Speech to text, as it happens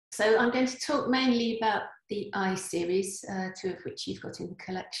So I'm going to talk mainly about the I series, two of which you've got in the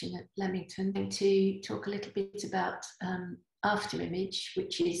collection at Leamington. I'm going to talk a little bit about After Image,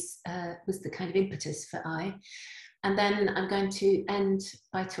 which is, was the kind of impetus for I. And then I'm going to end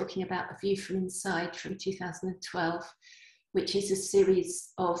by talking about A View from Inside from 2012, which is a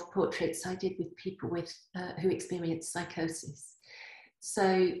series of portraits I did with people with, who experience psychosis.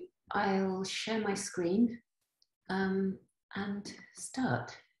 So I'll share my screen and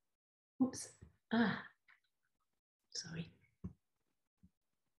start. Oops, sorry.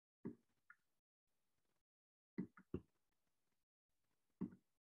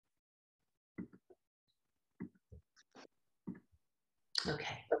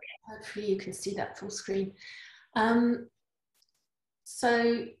 Okay, hopefully you can see that full screen.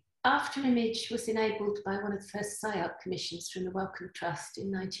 So After Image was enabled by one of the first SESI Art commissions from the Wellcome Trust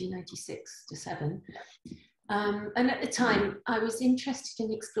in 1996-7. And at the time, I was interested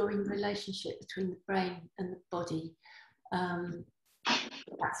in exploring the relationship between the brain and the body.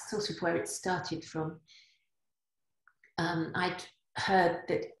 That's sort of where it started from. I'd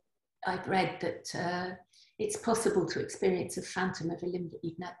read that it's possible to experience a phantom of a limb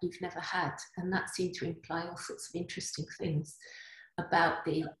that you've never had, and that seemed to imply all sorts of interesting things about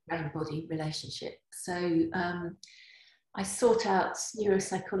the brain-body relationship. So I sought out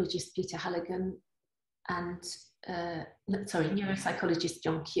neuropsychologist Peter Halligan and, neuropsychologist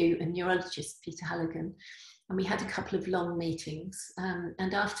John Q and neurologist Peter Halligan, and we had a couple of long meetings.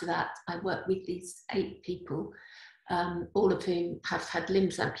 And after that, I worked with these 8 people, all of whom have had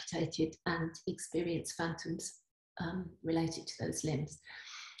limbs amputated and experience phantoms related to those limbs.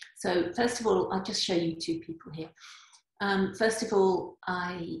 So first of all, I'll just show you 2 people here. First of all,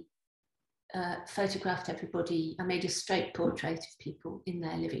 I photographed everybody. I made a straight portrait of people in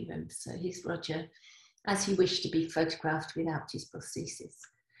their living rooms. So here's Roger, as he wished to be photographed without his prosthesis.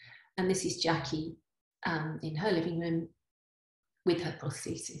 And this is Jackie in her living room with her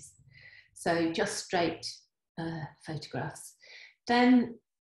prosthesis. So just straight photographs. Then,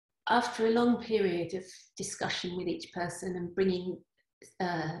 after a long period of discussion with each person and bringing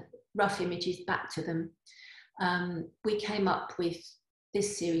rough images back to them, we came up with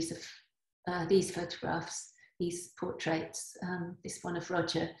this series of these photographs, these portraits, this one of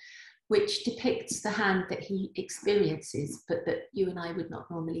Roger, which depicts the hand that he experiences, but that you and I would not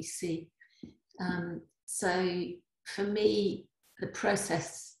normally see. So for me, the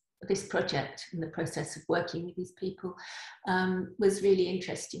process, this project and the process of working with these people was really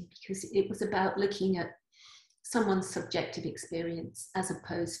interesting, because it was about looking at someone's subjective experience as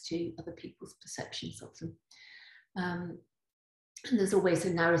opposed to other people's perceptions of them. And there's always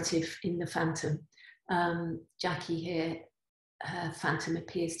a narrative in the phantom. Jackie here, her phantom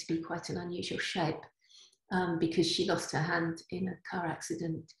appears to be quite an unusual shape because she lost her hand in a car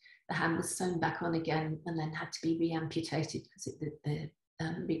accident. The hand was sewn back on again and then had to be re-amputated because the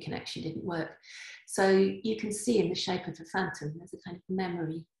reconnection didn't work. So you can see in the shape of a phantom, there's a kind of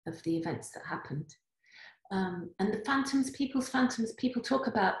memory of the events that happened. And the phantoms, people's phantoms, people talk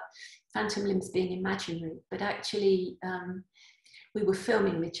about phantom limbs being imaginary, but actually we were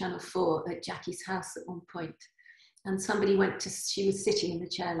filming with Channel 4 at Jackie's house at one point, and somebody went to, she was sitting in the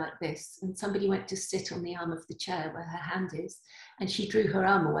chair like this, and somebody went to sit on the arm of the chair where her hand is, and she drew her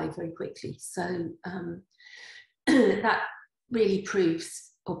arm away very quickly. So that really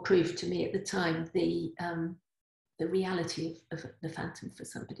proves, or proved to me at the time, the reality of the phantom for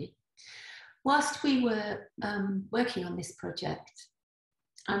somebody. Whilst we were working on this project,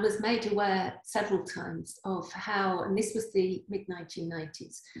 I was made aware several times of how, and this was the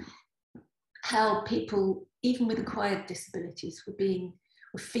mid-1990s, how people, even with acquired disabilities, were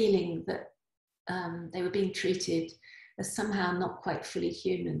feeling that they were being treated as somehow not quite fully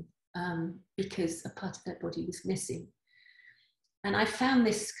human because a part of their body was missing. And I found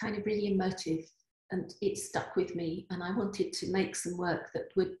this kind of really emotive, and it stuck with me, and I wanted to make some work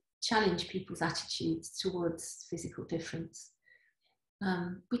that would challenge people's attitudes towards physical difference,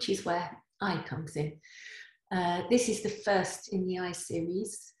 which is where I comes in. This is the first in the I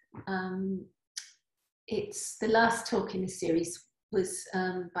series. It's the last talk in the series was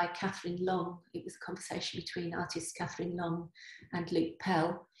by Catherine Long. It was a conversation between artist Catherine Long and Luke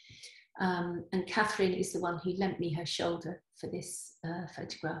Pell. And Catherine is the one who lent me her shoulder for this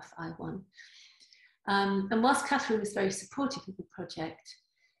photograph I won. And whilst Catherine was very supportive of the project,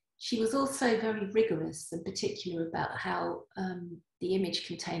 she was also very rigorous and particular about how the image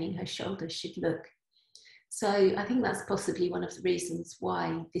containing her shoulder should look. So I think that's possibly one of the reasons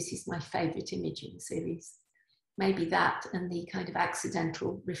why this is my favourite image in the series. Maybe that and the kind of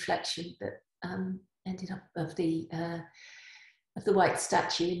accidental reflection that ended up of the of the white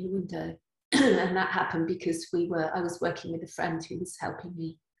statue in the window. And that happened because I was working with a friend who was helping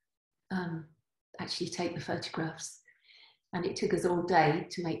me actually take the photographs. And it took us all day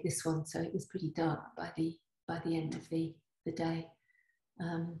to make this one, so it was pretty dark by the end of the day.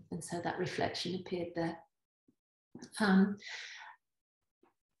 And so that reflection appeared there.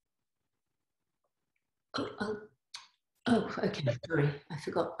 Okay, sorry, I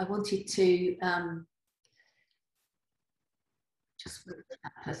forgot. I wanted to just wait for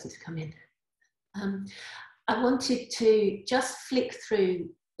that person to come in. I wanted to just flick through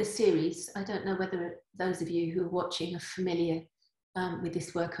the series. I don't know whether those of you who are watching are familiar with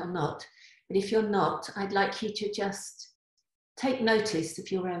this work or not, but if you're not, I'd like you to just take notice of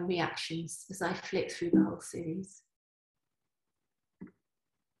your own reactions as I flick through the whole series.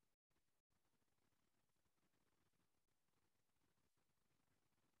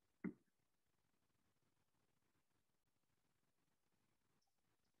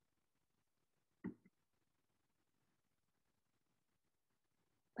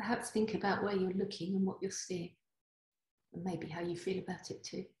 Perhaps think about where you're looking and what you're seeing, and maybe how you feel about it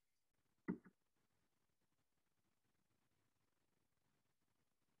too.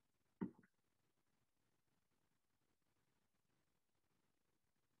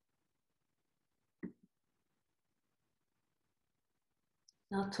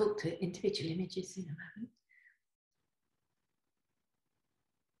 I'll talk to individual images in a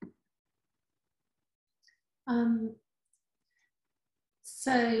moment.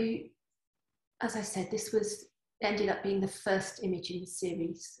 So, as I said, this ended up being the first image in the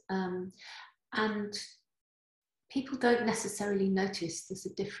series. And people don't necessarily notice there's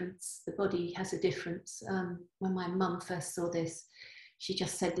a difference. The body has a difference. When my mum first saw this, she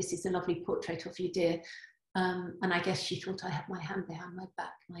just said, "This is a lovely portrait of you, dear." And I guess she thought I had my hand behind my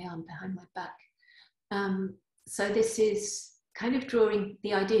back, my arm behind my back. So this is kind of drawing,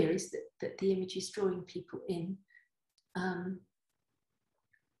 the idea is that the image is drawing people in.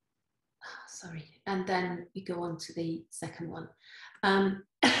 Sorry, and then we go on to the second one. I've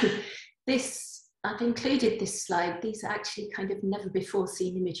included this slide. These are actually kind of never before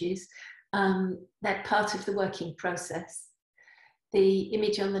seen images. They're part of the working process. The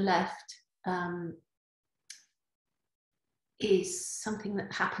image on the left is something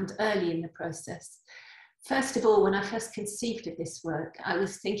that happened early in the process. First of all, when I first conceived of this work, I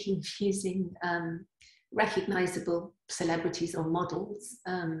was thinking of using recognizable celebrities or models,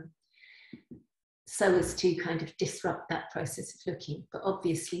 so as to kind of disrupt that process of looking. But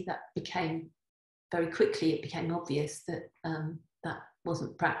obviously that became, very quickly it became obvious that that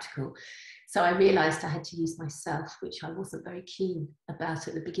wasn't practical. So I realized I had to use myself, which I wasn't very keen about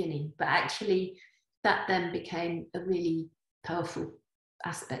at the beginning. But actually that then became a really powerful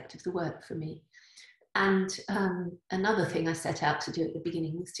aspect of the work for me. And another thing I set out to do at the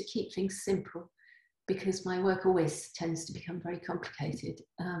beginning was to keep things simple, because my work always tends to become very complicated,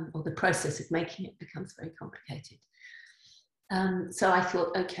 or the process of making it becomes very complicated. So I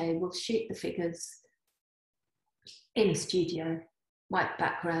thought, okay, we'll shoot the figures in a studio, white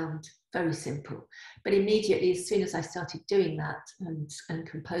background, very simple. But immediately, as soon as I started doing that and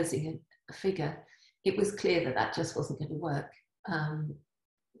composing a figure, it was clear that that just wasn't going to work.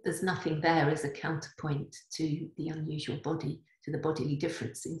 There's nothing there as a counterpoint to the unusual body, to the bodily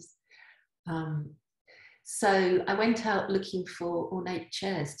differences. So I went out looking for ornate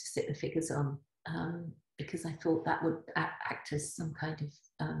chairs to sit the figures on, because I thought that would act as some kind of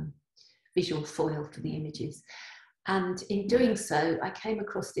visual foil for the images. And in doing so, I came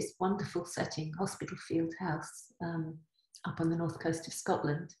across this wonderful setting, Hospital Field House, up on the north coast of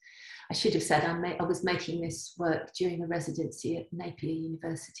Scotland. I should have said I was making this work during a residency at Napier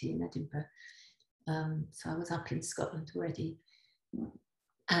University in Edinburgh. So I was up in Scotland already.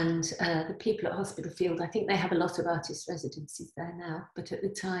 And the people at Hospital Field, I think they have a lot of artist residencies there now, but at the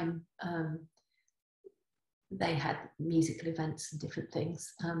time they had musical events and different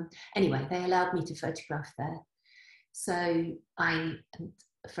things. Anyway, they allowed me to photograph there. So I and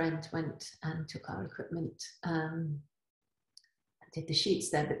a friend went and took our equipment, did the shoots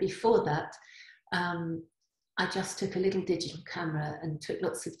there. But before that, I just took a little digital camera and took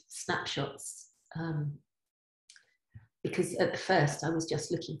lots of snapshots, because at first I was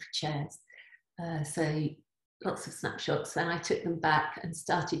just looking for chairs. So lots of snapshots, and I took them back and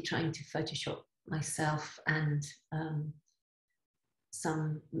started trying to Photoshop myself and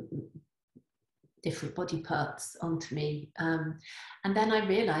some different body parts onto me. And then I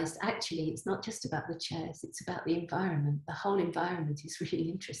realized, actually, it's not just about the chairs, it's about the environment. The whole environment is really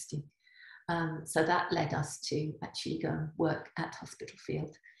interesting. So that led us to actually go and work at Hospital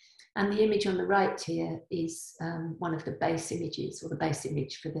Field. And the image on the right here is one of the base images, or the base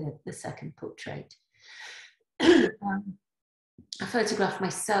image for the second portrait. I photographed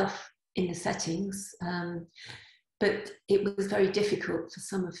myself in the settings, but it was very difficult for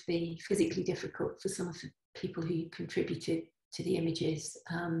some of the, physically difficult for some of the people who contributed to the images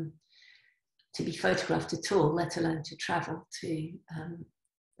to be photographed at all, let alone to travel to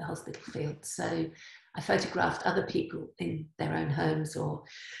the hospital field. So I photographed other people in their own homes or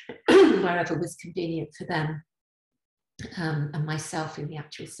wherever was convenient for them, and myself in the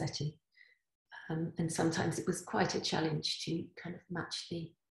actual setting. And sometimes it was quite a challenge to kind of match the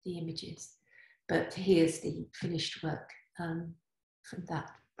images. But here's the finished work from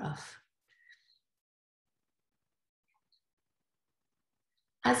that rough.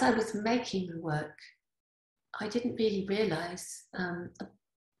 As I was making the work, I didn't really realise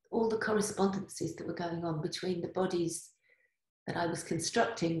all the correspondences that were going on between the bodies that I was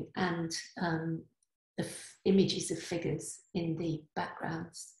constructing and the images of figures in the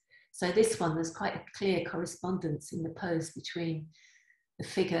backgrounds. So this one, there's quite a clear correspondence in the pose between the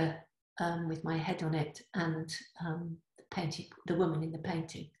figure with my head on it and the woman in the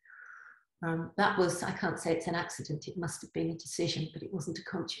painting. That was, I can't say it's an accident, it must have been a decision, but it wasn't a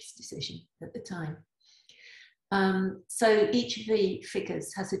conscious decision at the time. So each of the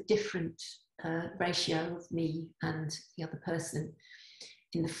figures has a different ratio of me and the other person.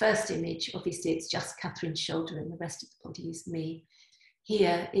 In the first image, obviously it's just Catherine's shoulder and the rest of the body is me.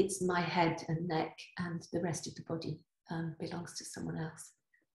 Here it's my head and neck and the rest of the body belongs to someone else.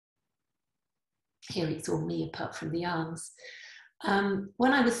 Here it's all me apart from the arms.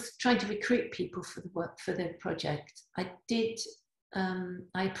 When I was trying to recruit people for the work, for the project, I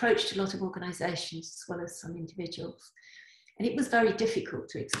approached a lot of organisations as well as some individuals, and it was very difficult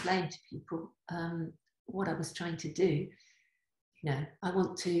to explain to people what I was trying to do. You know, I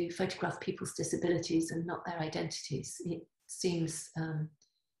want to photograph people's disabilities and not their identities. It seems a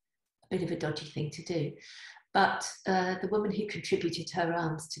bit of a dodgy thing to do. But the woman who contributed her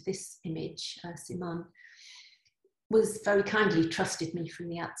arms to this image, Simone, was very kindly trusted me from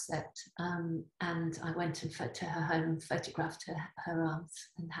the outset, and I went to her home and photographed her arms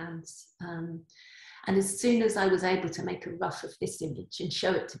and hands. And as soon as I was able to make a rough of this image and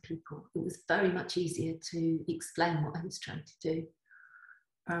show it to people, it was very much easier to explain what I was trying to do.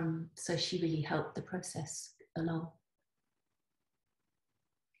 So she really helped the process along.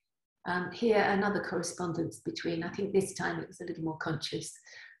 Here, another correspondence between, I think this time it was a little more conscious,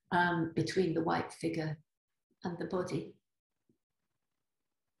 between the white figure and the body.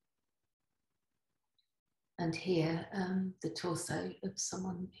 And here, the torso of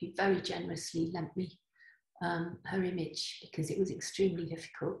someone who very generously lent me her image because it was extremely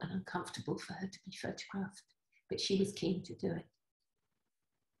difficult and uncomfortable for her to be photographed, but she was keen to do it.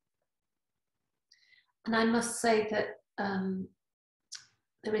 And I must say that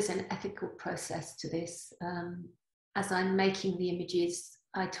there is an ethical process to this. As I'm making the images,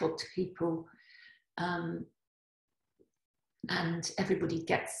 I talk to people and everybody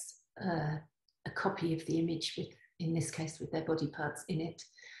gets a copy of the image with, in this case, with their body parts in it.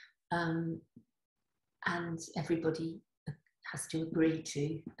 And everybody has to agree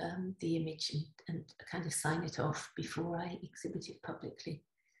to the image and kind of sign it off before I exhibit it publicly.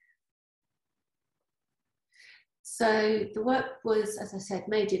 So the work was, as I said,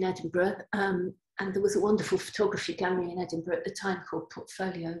 made in Edinburgh, and there was a wonderful photography gallery in Edinburgh at the time called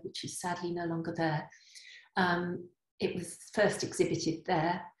Portfolio, which is sadly no longer there. It was first exhibited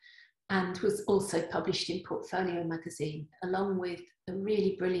there and was also published in Portfolio magazine, along with a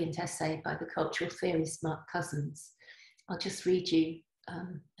really brilliant essay by the cultural theorist Mark Cousins. I'll just read you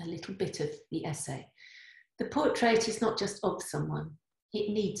a little bit of the essay. The portrait is not just of someone,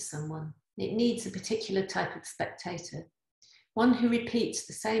 it needs someone. It needs a particular type of spectator, one who repeats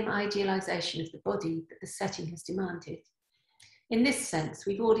the same idealization of the body that the setting has demanded. In this sense,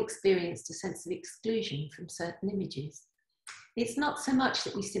 we've all experienced a sense of exclusion from certain images. It's not so much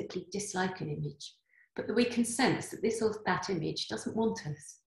that we simply dislike an image, but that we can sense that this or that image doesn't want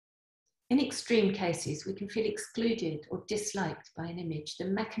us. In extreme cases, we can feel excluded or disliked by an image. The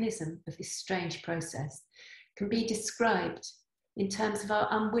mechanism of this strange process can be described in terms of our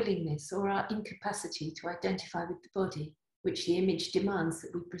unwillingness or our incapacity to identify with the body, which the image demands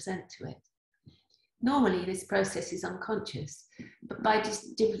that we present to it. Normally, this process is unconscious, but by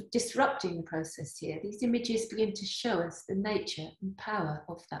disrupting the process here, these images begin to show us the nature and power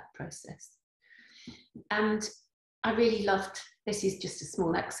of that process. And I really loved, this is just a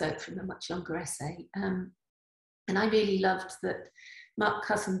small excerpt from a much longer essay, and I really loved that Mark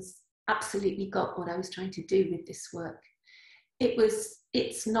Cousins absolutely got what I was trying to do with this work.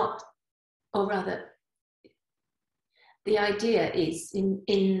 it's not, or rather, the idea is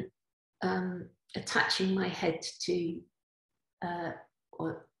in attaching my head to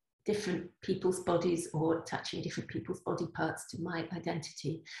or different people's bodies, or attaching different people's body parts to my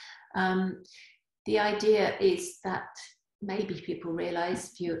identity. The idea is that maybe people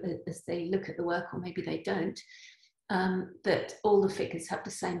realise as they look at the work, or maybe they don't, that all the figures have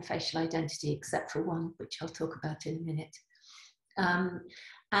the same facial identity except for one, which I'll talk about in a minute.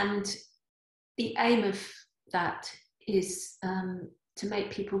 And the aim of that is to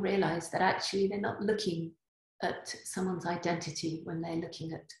make people realise that actually they're not looking at someone's identity when they're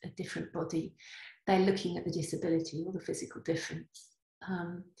looking at a different body. They're looking at the disability or the physical difference.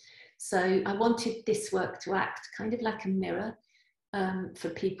 So I wanted this work to act kind of like a mirror for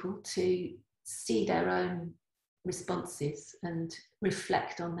people to see their own responses and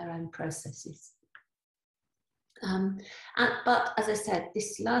reflect on their own processes. But as I said,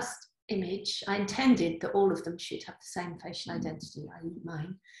 this last image, I intended that all of them should have the same facial identity, i.e.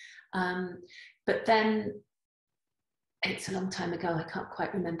 mine. But then, it's a long time ago, I can't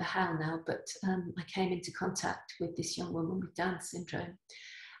quite remember how now, but I came into contact with this young woman with Down syndrome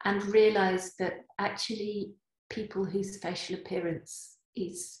and realised that actually people whose facial appearance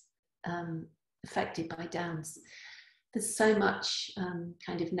is affected by Downs, there's so much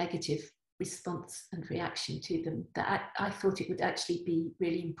kind of negative response and reaction to them that I thought it would actually be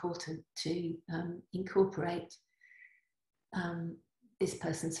really important to incorporate this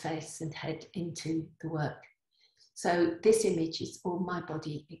person's face and head into the work. So this image is all my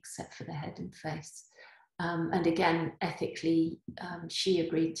body except for the head and face. And again, ethically, she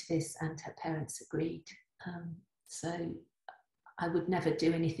agreed to this and her parents agreed. So I would never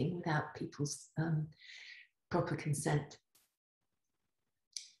do anything without people's proper consent.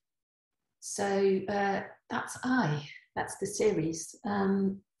 So that's the series.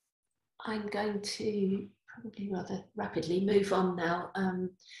 I'm going to probably rather rapidly move on now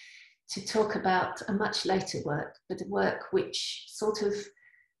to talk about a much later work, but a work which sort of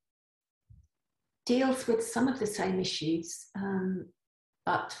deals with some of the same issues,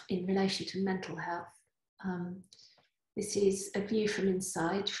 but in relation to mental health. This is A View from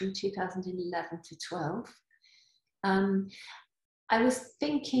Inside from 2011 to 12. I was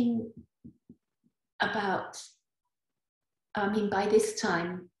thinking about, by this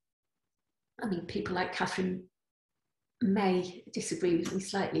time, people like Catherine may disagree with me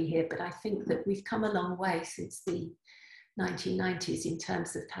slightly here, but I think that we've come a long way since the 1990s in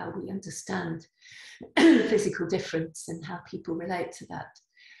terms of how we understand physical difference and how people relate to that.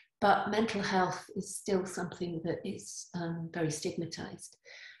 But mental health is still something that is very stigmatized.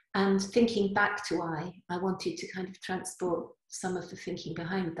 And thinking back to I wanted to kind of transport some of the thinking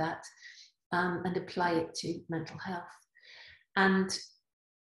behind that and apply it to mental health. And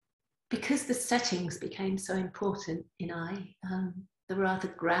because the settings became so important in the rather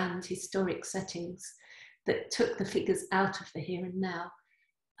grand historic settings that took the figures out of the here and now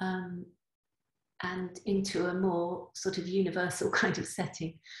and into a more sort of universal kind of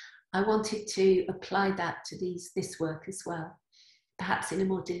setting, I wanted to apply that to this work as well, perhaps in a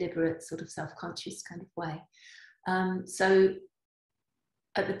more deliberate, sort of self-conscious kind of way. So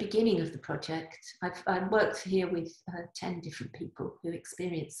at the beginning of the project, I worked here with 10 different people who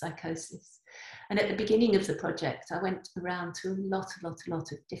experienced psychosis. And at the beginning of the project, I went around to a lot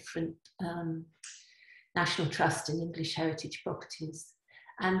of different National Trust and English heritage properties.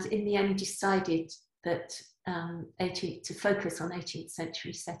 And in the end decided that to focus on 18th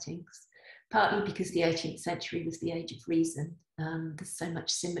century settings, partly because the 18th century was the age of reason. There's so much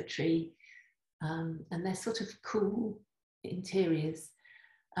symmetry and they're sort of cool interiors.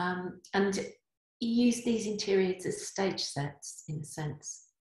 And you use these interiors as stage sets, in a sense,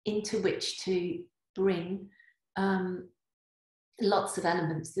 into which to bring lots of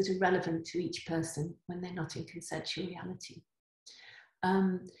elements that are relevant to each person when they're not in consensual reality.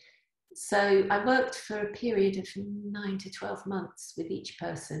 So I worked for a period of 9 to 12 months with each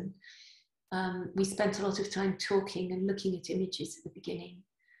person. We spent a lot of time talking and looking at images at the beginning.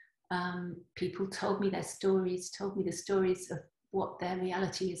 People told me their stories, told me the stories of what their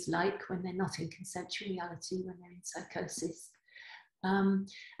reality is like when they're not in consensual reality, when they're in psychosis.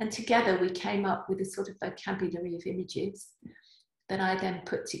 And together we came up with a sort of vocabulary of images that I then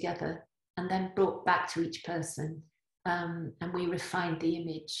put together and then brought back to each person. And we refined the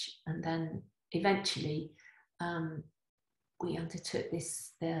image, and then eventually we undertook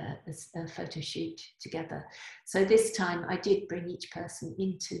this photo shoot together. So this time I did bring each person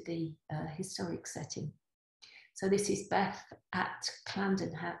into the historic setting. So this is Beth at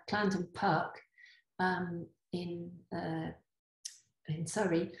Clarendon Park in in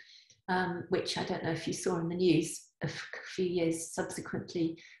Surrey, which I don't know if you saw in the news, a few years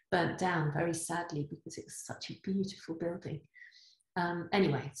subsequently burnt down very sadly because it was such a beautiful building.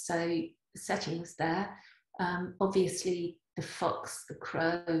 Anyway, so the setting was there. Obviously, the fox, the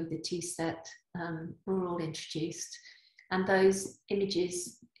crow, the tea set were all introduced. And those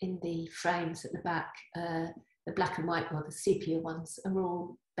images in the frames at the back, the black and white, well, the sepia ones, are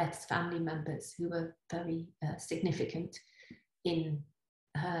all Beth's family members who were very significant in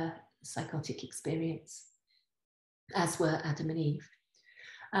her psychotic experience, as were Adam and Eve.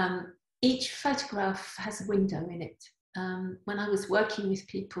 Each photograph has a window in it. When I was working with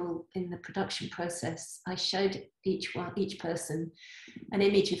people in the production process, I showed each person an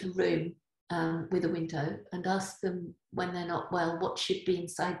image of a room with a window and asked them, when they're not well, what should be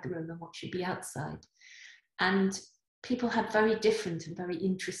inside the room and what should be outside. And people had very different and very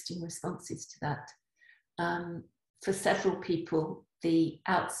interesting responses to that. For several people, the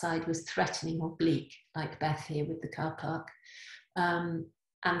outside was threatening or bleak, like Beth here with the car park.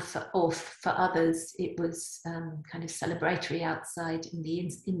 And for others, it was kind of celebratory outside and the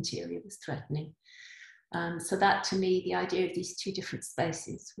interior was threatening. So that, to me, the idea of these two different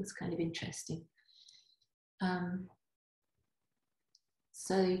spaces was kind of interesting.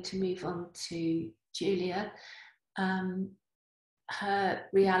 So to move on to Julia, her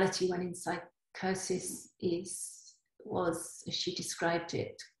reality when in psychosis was, as she described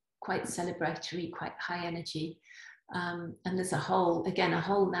it, quite celebratory, quite high energy. And there's a whole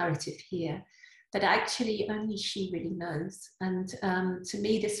narrative here that actually only she really knows. And to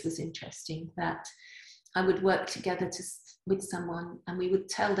me, this was interesting, that I would work together with someone and we would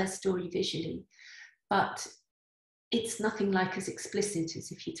tell their story visually, but it's nothing like as explicit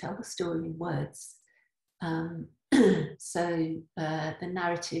as if you tell the story in words. So the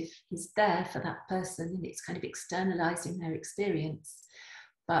narrative is there for that person and it's kind of externalizing their experience,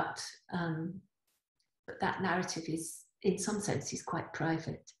 but that narrative is, in some sense, is quite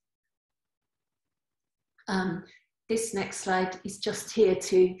private. This next slide is just here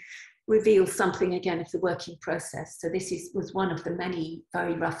to reveal something again of the working process. So this was one of the many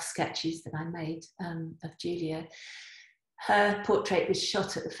very rough sketches that I made of Julia. Her portrait was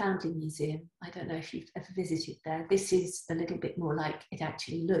shot at the Foundling Museum. I don't know if you've ever visited there. This is a little bit more like it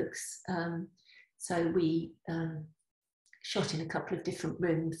actually looks. So we shot in a couple of different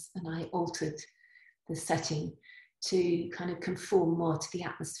rooms and I altered the setting to kind of conform more to the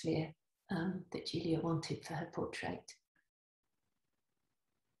atmosphere that Julia wanted for her portrait.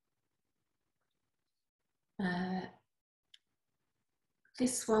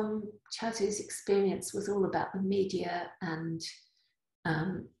 This one, Chazu's experience was all about the media and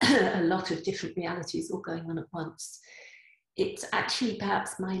a lot of different realities all going on at once. It's actually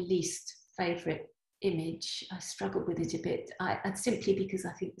perhaps my least favourite image. I struggled with it a bit, simply because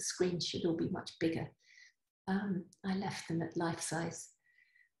I think the screens should all be much bigger. I left them at life size.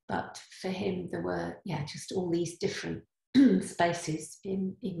 But for him, there were, just all these different spaces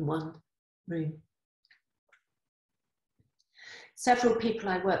in one room. Several people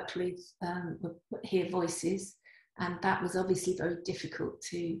I worked with would hear voices, and that was obviously very difficult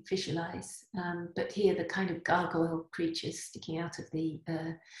to visualize. But here, the kind of gargoyle creatures sticking out of the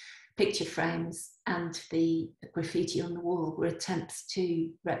picture frames and the graffiti on the wall were attempts to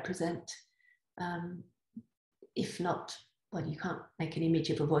represent, if not, well, you can't make an image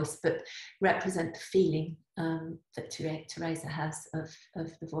of a voice, but represent the feeling that Teresa has of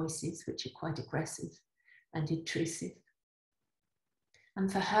the voices, which are quite aggressive and intrusive. And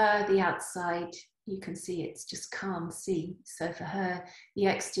for her, the outside, you can see it's just calm sea. So for her, the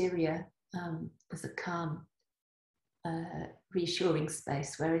exterior was a calm, reassuring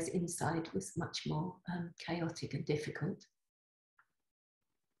space, whereas inside was much more chaotic and difficult.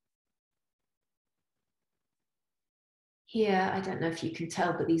 Here, I don't know if you can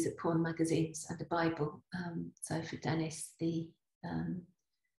tell, but these are porn magazines and a Bible. So for Dennis,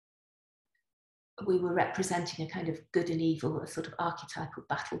 we were representing a kind of good and evil, a sort of archetypal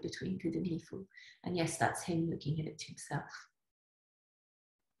battle between good and evil. And yes, that's him looking at it himself.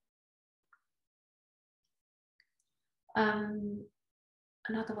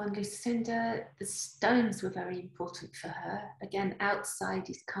 Another one, Lucinda, the stones were very important for her. Again, outside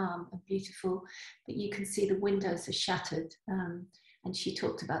is calm and beautiful, but you can see the windows are shattered. And she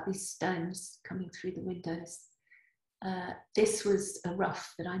talked about these stones coming through the windows. This was a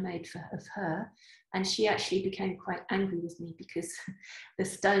rough that I made of her, and she actually became quite angry with me because the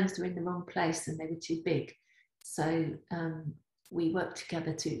stones were in the wrong place and they were too big. So we worked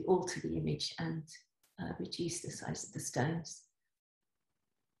together to alter the image and reduce the size of the stones.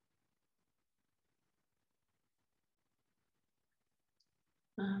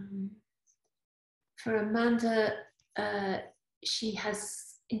 For Amanda, she has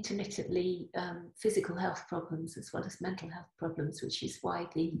intermittently physical health problems as well as mental health problems, which is why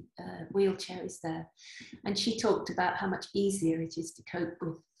the wheelchair is there. And she talked about how much easier it is to cope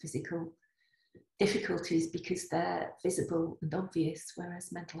with physical difficulties because they're visible and obvious,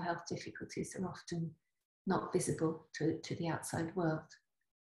 whereas mental health difficulties are often not visible to the outside world.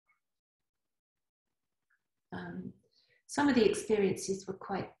 Some of the experiences were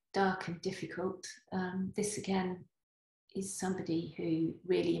quite dark and difficult. This again is somebody who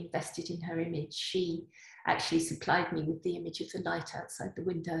really invested in her image. She actually supplied me with the image of the light outside the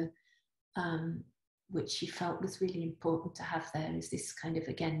window, which she felt was really important to have there as this kind of,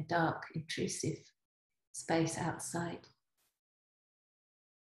 again, dark, intrusive space outside.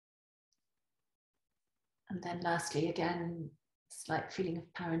 And then lastly, again, slight feeling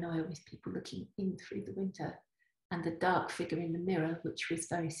of paranoia with people looking in through the window, and the dark figure in the mirror, which was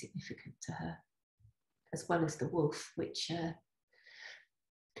very significant to her, as well as the wolf, which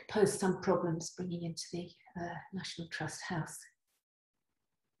posed some problems bringing into the National Trust house.